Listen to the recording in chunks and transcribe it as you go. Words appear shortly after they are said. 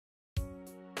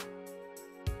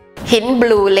หินบ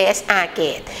ลูเลสอาเก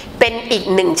ตเป็นอีก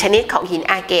หนึ่งชนิดของหิน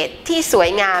อาเกตที่สวย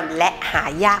งามและหา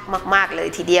ยากมากๆเลย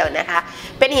ทีเดียวนะคะ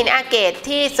เป็นหินอาเกต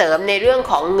ที่เสริมในเรื่อง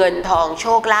ของเงินทองโช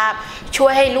คลาภช่ว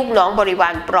ยให้ลูกน้องบริวา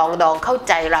รปรองดองเข้าใ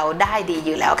จเราได้ดีอ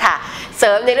ยู่แล้วค่ะเส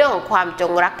ริมในเรื่องของความจ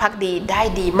งรักภักดีได้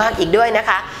ดีมากอีกด้วยนะ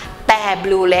คะแต่บ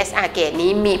ลูเลสอาเกต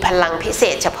นี้มีพลังพิเศ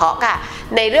ษเฉพาะค่ะ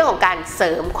ในเรื่องของการเส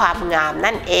ริมความงาม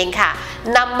นั่นเองค่ะ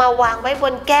นำมาวางไว้บ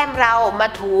นแก้มเรามา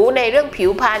ถูในเรื่องผิ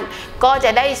วพรรณก็จ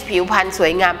ะได้ผิวพรรณสว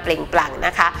ยงามเปล่งปลั่งน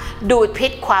ะคะดูดพิ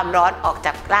ษความร้อนออกจ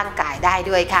ากร่างกายได้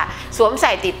ด้วยค่ะสวมใ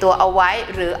ส่ติดตัวเอาไว้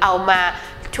หรือเอามา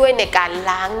ช่วยในการ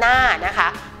ล้างหน้านะคะ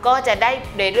ก็จะได้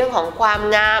ในเรื่องของความ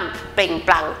งามเปล่งป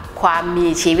ลั่งความมี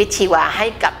ชีวิตชีวาให้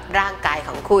กับร่างกายข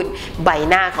องคุณใบ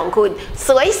หน้าของคุณส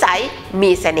วยใส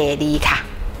มีเสน่ห์ดีค่ะ